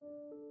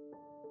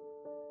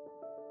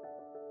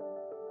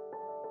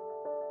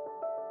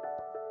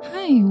嗨，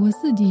我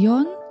是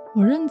Dion，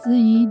 我任职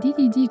于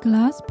DDG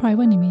Glass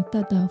Private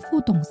Limited 的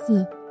副董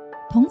事，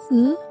同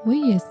时我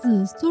也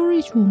是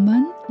Storage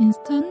Woman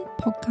Instant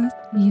Podcast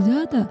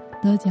Leader 的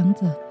得奖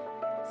者。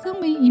身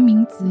为一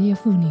名职业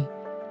妇女，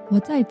我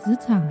在职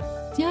场、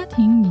家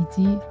庭以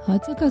及和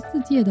这个世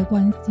界的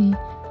关系，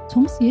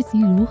从学习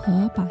如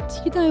何把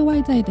期待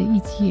外在的一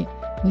切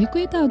回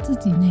归到自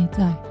己内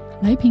在，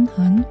来平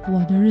衡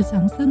我的日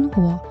常生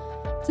活。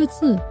这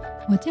次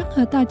我将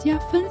和大家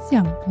分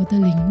享我的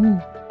领悟、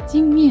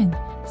经验，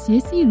学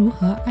习如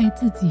何爱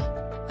自己、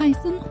爱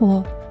生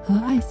活和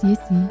爱学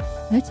习，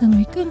来成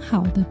为更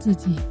好的自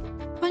己。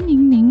欢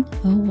迎您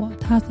和我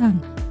踏上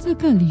这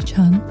个旅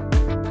程。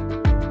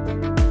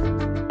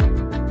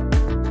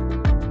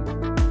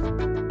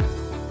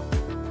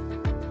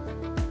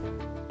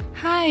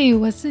嗨，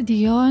我是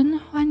Dion，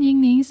 欢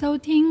迎您收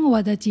听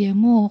我的节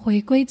目《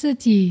回归自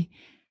己》。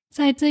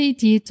在这一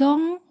集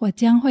中，我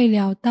将会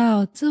聊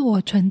到自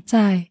我存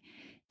在。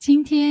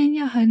今天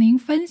要和您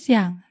分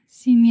享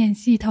信念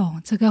系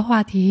统这个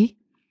话题。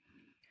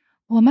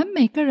我们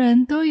每个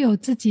人都有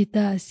自己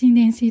的信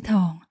念系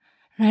统，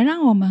来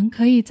让我们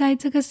可以在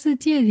这个世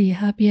界里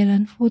和别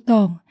人互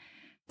动。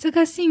这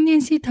个信念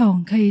系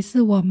统可以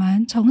是我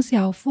们从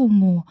小父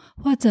母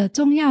或者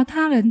重要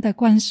他人的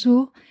灌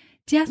输，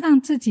加上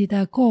自己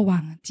的过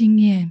往经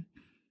验，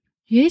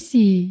也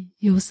许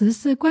有时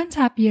是观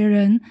察别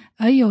人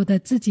而有的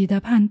自己的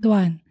判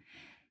断，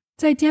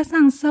再加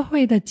上社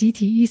会的集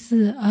体意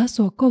识而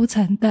所构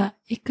成的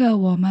一个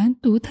我们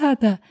独特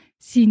的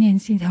信念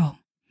系统。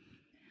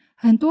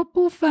很多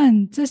部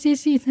分这些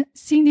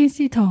信念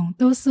系统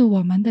都是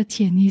我们的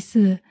潜意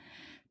识，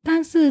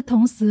但是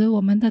同时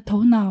我们的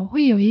头脑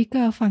会有一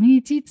个防御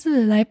机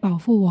制来保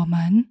护我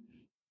们。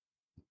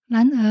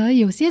然而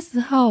有些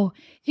时候，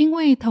因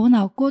为头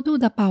脑过度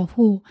的保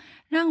护，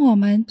让我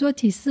们做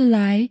起事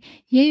来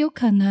也有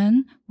可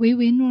能唯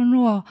唯诺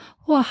诺，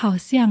或好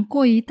像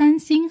过于担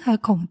心和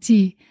恐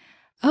惧，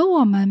而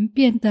我们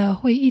变得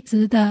会一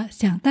直的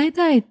想待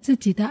在自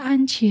己的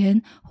安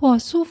全或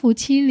舒服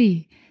区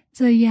里，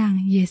这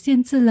样也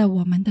限制了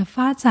我们的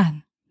发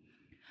展。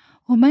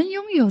我们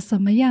拥有什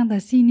么样的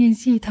信念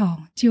系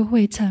统，就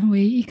会成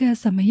为一个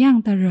什么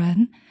样的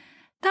人。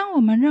当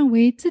我们认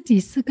为自己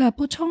是个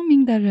不聪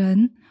明的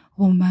人，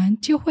我们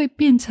就会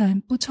变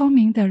成不聪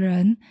明的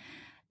人。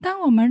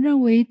当我们认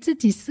为自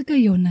己是个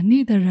有能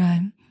力的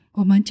人，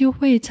我们就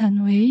会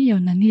成为有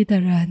能力的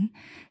人。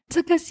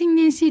这个信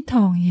念系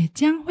统也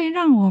将会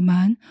让我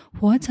们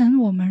活成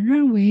我们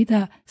认为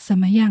的什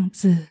么样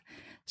子。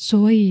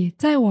所以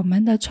在我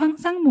们的创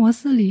伤模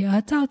式里而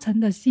造成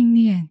的信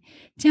念，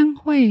将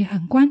会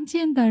很关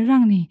键的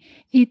让你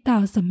遇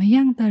到什么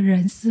样的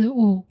人事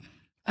物，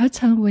而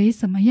成为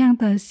什么样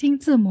的心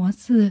智模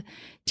式，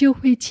就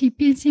会去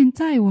变现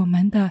在我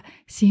们的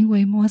行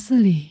为模式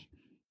里。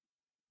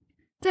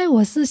在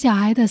我是小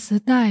孩的时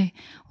代，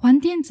玩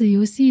电子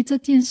游戏这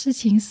件事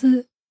情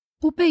是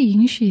不被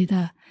允许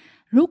的。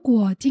如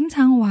果经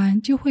常玩，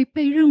就会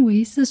被认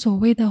为是所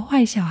谓的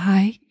坏小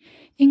孩，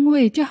因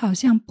为就好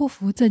像不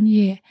服正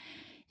业。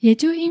也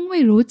就因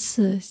为如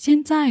此，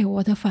现在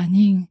我的反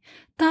应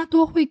大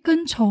多会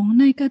跟从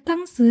那个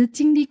当时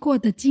经历过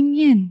的经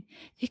验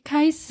一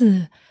开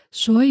始，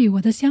所以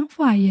我的想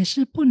法也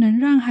是不能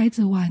让孩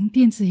子玩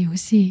电子游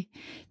戏，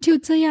就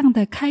这样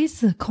的开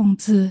始控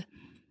制。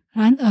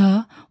然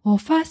而我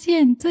发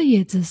现这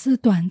也只是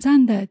短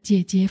暂的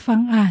解决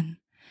方案。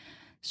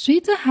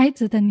随着孩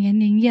子的年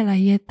龄越来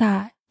越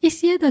大，一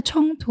些的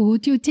冲突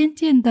就渐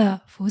渐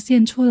的浮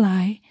现出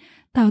来，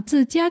导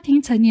致家庭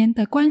成员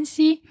的关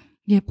系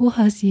也不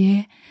和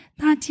谐，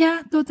大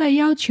家都在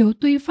要求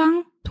对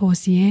方妥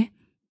协，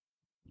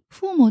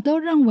父母都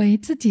认为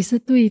自己是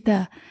对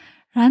的，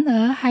然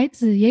而孩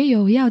子也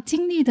有要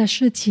经历的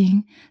事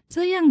情，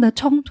这样的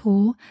冲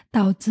突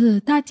导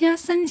致大家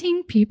身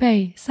心疲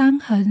惫，伤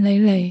痕累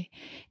累。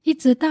一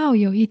直到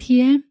有一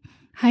天，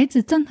孩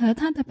子正和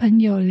他的朋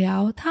友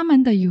聊他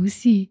们的游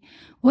戏，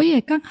我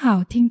也刚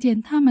好听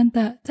见他们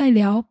在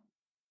聊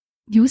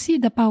游戏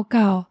的报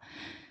告，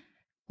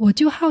我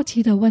就好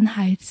奇地问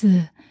孩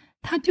子，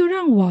他就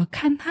让我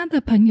看他的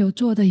朋友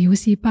做的游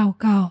戏报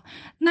告。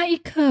那一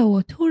刻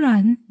我突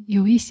然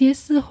有一些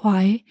释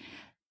怀，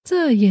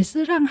这也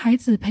是让孩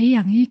子培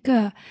养一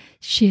个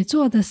写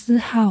作的嗜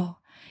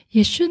好，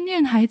也训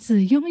练孩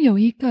子拥有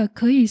一个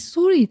可以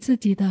梳理自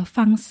己的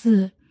方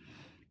式。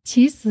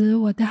其实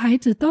我的孩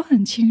子都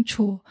很清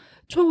楚，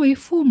作为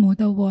父母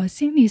的我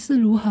心里是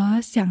如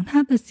何想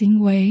他的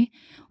行为，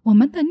我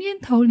们的念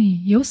头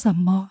里有什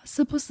么，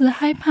是不是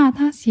害怕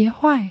他学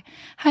坏，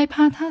害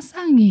怕他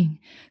上瘾。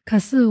可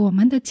是我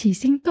们的起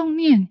心动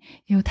念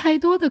有太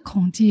多的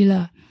恐惧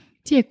了，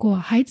结果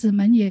孩子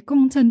们也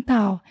共振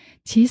到，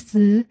其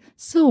实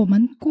是我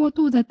们过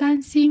度的担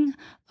心，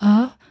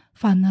而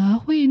反而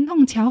会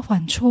弄巧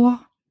反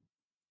拙。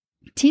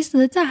其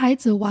实在孩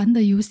子玩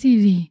的游戏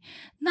里，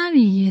那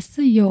里也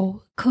是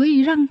有可以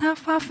让他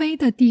发挥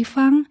的地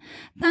方，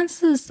但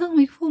是身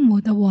为父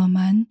母的我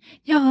们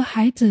要和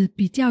孩子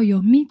比较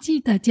有密集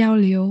的交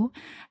流，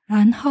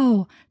然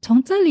后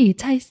从这里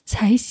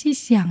才细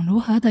想如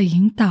何的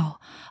引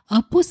导，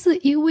而不是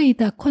一味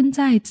的困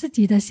在自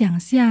己的想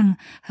象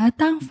和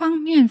单方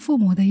面父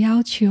母的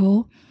要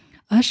求，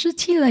而失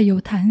去了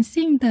有弹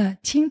性的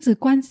亲子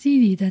关系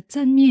里的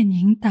正面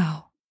引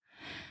导。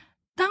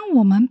当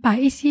我们把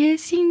一些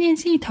信念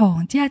系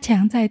统加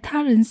强在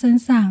他人身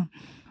上，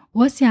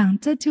我想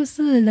这就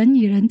是人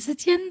与人之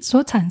间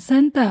所产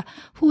生的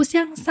互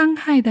相伤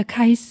害的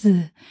开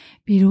始。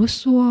比如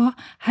说，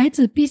孩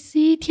子必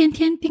须天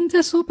天盯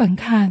着书本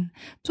看，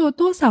做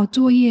多少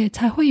作业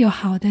才会有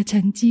好的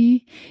成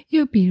绩。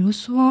又比如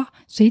说，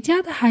谁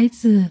家的孩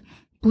子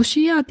不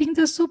需要盯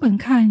着书本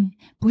看，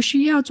不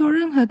需要做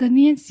任何的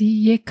练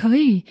习，也可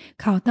以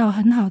考到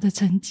很好的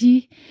成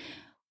绩。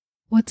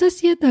我这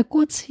些的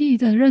过去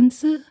的认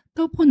知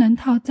都不能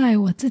套在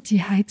我自己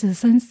孩子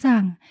身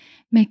上。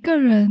每个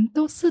人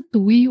都是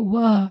独一无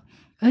二，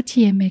而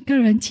且每个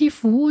人去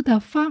服务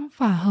的方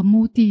法和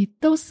目的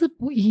都是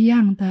不一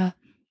样的。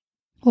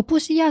我不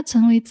需要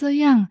成为这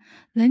样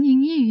人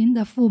云亦云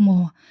的父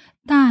母，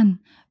但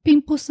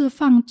并不是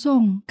放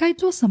纵该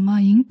做什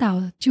么引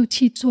导就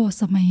去做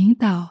什么引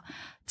导。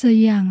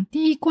这样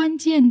第一关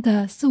键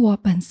的是我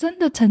本身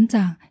的成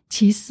长，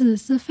其次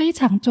是非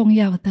常重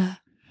要的。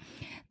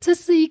这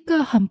是一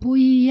个很不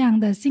一样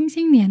的新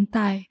兴年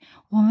代，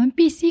我们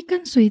必须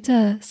跟随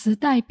着时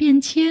代变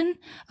迁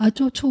而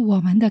做出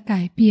我们的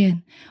改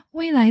变。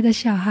未来的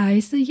小孩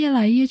是越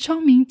来越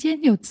聪明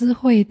兼有智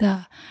慧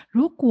的，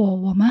如果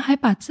我们还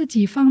把自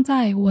己放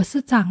在我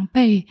是长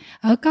辈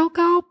而高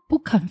高不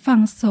肯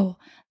放手，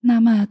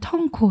那么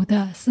痛苦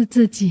的是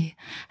自己，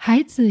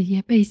孩子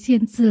也被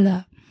限制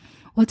了。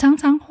我常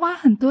常花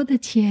很多的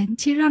钱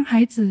去让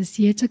孩子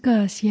学这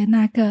个学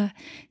那个，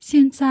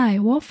现在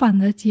我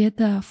反而觉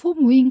得父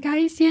母应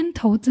该先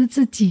投资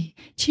自己，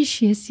去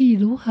学习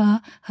如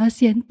何和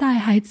现代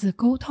孩子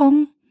沟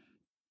通。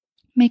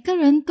每个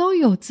人都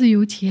有自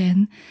由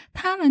权，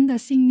他人的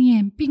信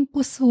念并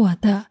不是我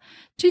的，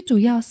最主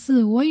要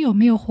是我有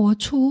没有活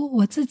出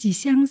我自己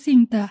相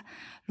信的。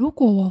如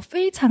果我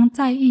非常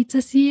在意这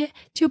些，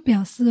就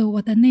表示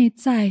我的内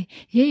在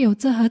也有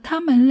着和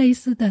他们类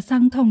似的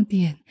伤痛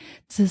点，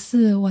只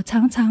是我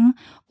常常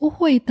误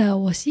会的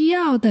我需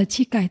要的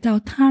去改造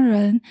他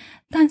人，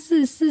但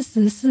是事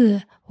实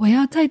是我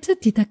要在自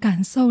己的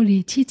感受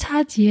里去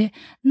察觉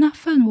那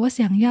份我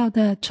想要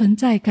的存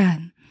在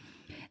感。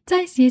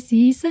在学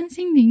习身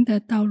心灵的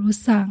道路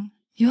上，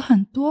有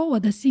很多我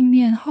的信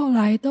念后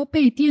来都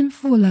被颠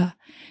覆了。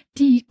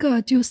第一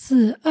个就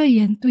是二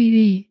元对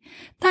立，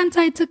但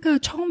在这个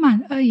充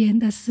满二元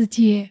的世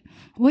界，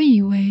我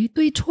以为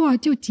对错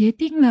就决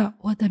定了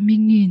我的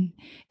命运，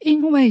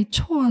因为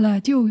错了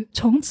就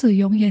从此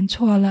永远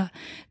错了。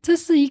这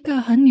是一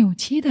个很扭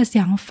曲的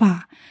想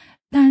法，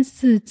但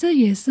是这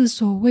也是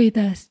所谓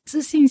的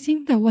自信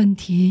心的问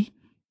题。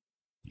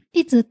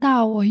一直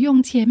到我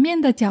用前面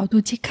的角度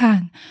去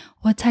看，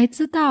我才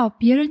知道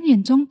别人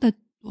眼中的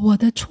我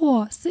的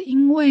错是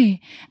因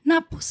为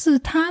那不是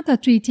他的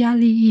最佳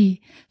利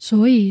益，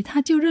所以他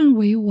就认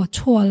为我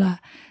错了。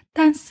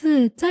但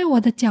是在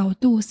我的角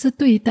度是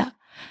对的，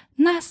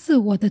那是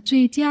我的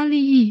最佳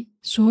利益，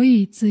所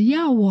以只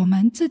要我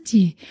们自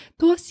己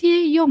多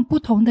些用不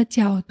同的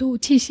角度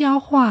去消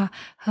化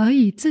和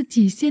以自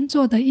己先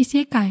做的一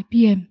些改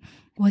变，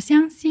我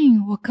相信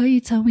我可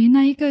以成为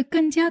那一个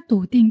更加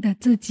笃定的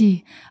自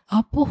己，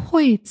而不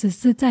会只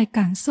是在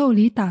感受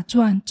里打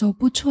转走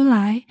不出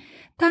来。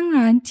当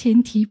然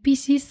前提必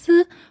须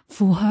是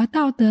符合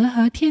道德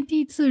和天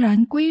地自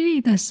然规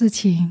律的事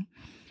情。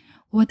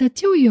我的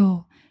旧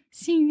有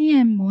信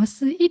念模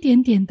式一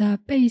点点的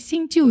被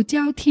新旧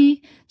交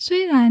替，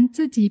虽然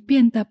自己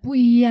变得不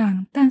一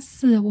样，但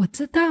是我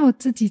知道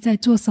自己在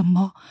做什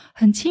么，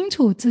很清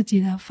楚自己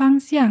的方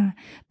向，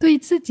对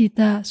自己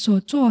的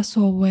所作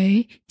所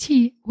为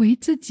去为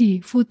自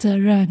己负责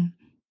任。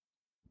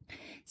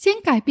先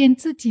改变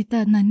自己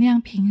的能量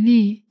频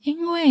率，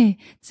因为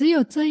只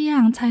有这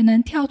样才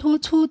能跳脱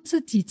出自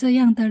己这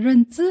样的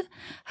认知，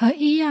和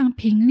一样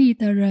频率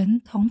的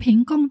人同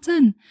频共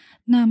振。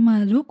那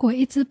么如果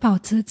一直保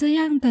持这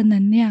样的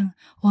能量，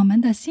我们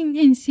的信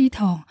念系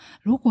统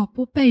如果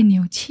不被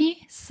扭曲，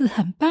是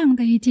很棒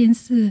的一件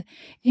事，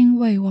因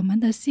为我们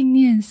的信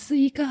念是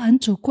一个很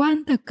主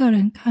观的个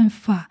人看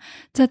法，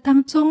这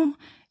当中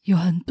有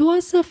很多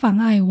是妨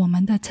碍我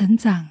们的成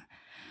长。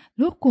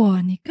如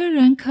果你个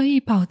人可以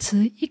保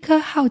持一颗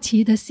好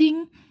奇的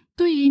心，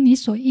对于你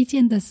所遇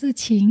见的事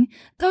情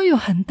都有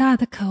很大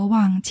的渴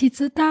望去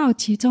知道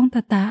其中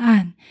的答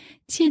案，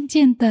渐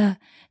渐的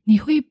你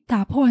会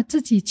打破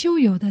自己旧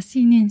有的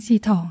信念系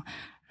统，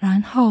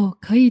然后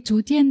可以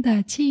逐渐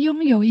的去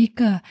拥有一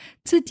个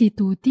自己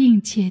笃定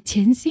且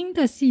全新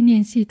的信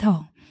念系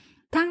统。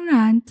当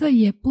然，这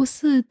也不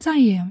是再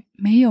也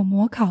没有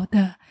模考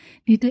的。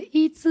你的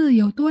意志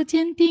有多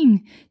坚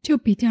定，就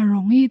比较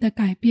容易的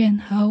改变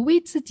和为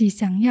自己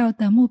想要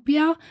的目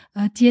标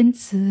而坚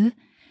持。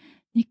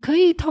你可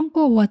以通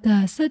过我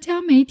的社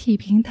交媒体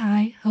平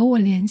台和我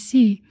联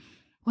系，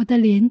我的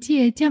连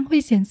结将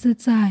会显示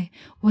在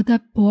我的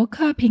博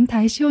客平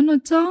台show note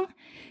中。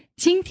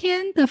今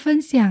天的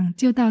分享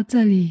就到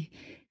这里，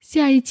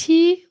下一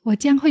期我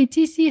将会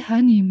继续和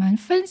你们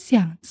分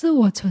享自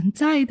我存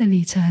在的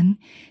里程，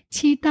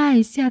期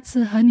待下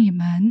次和你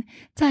们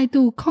再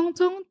度空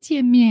中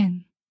见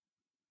面。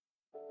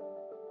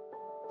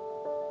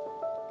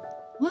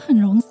我很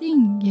荣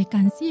幸，也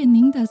感谢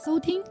您的收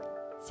听。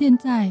现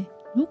在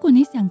如果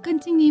你想更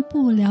进一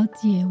步了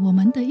解我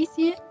们的一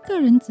些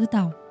个人指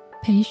导、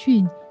培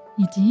训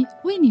以及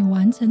为你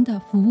完成的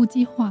服务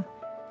计划，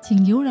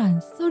请浏览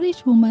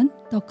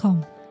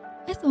soulrichwoman.com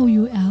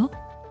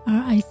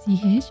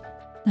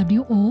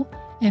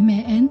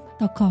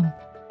soulrichwoman.com。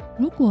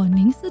 如果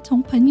您是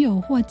从朋友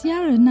或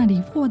家人那里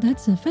获得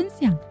此分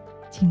享，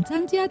请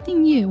增加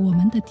订阅我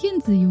们的电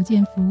子邮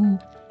件服务，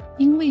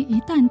因为一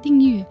旦订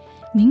阅，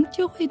您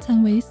就会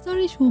成为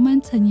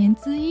Soulrichwoman 成员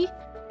之一。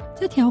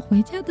这条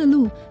回家的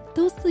路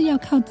都是要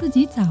靠自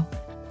己找，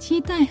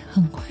期待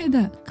很快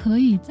的可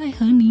以再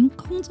和您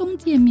空中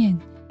见面，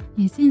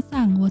也献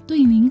上我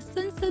对您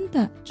深深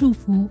的祝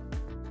福。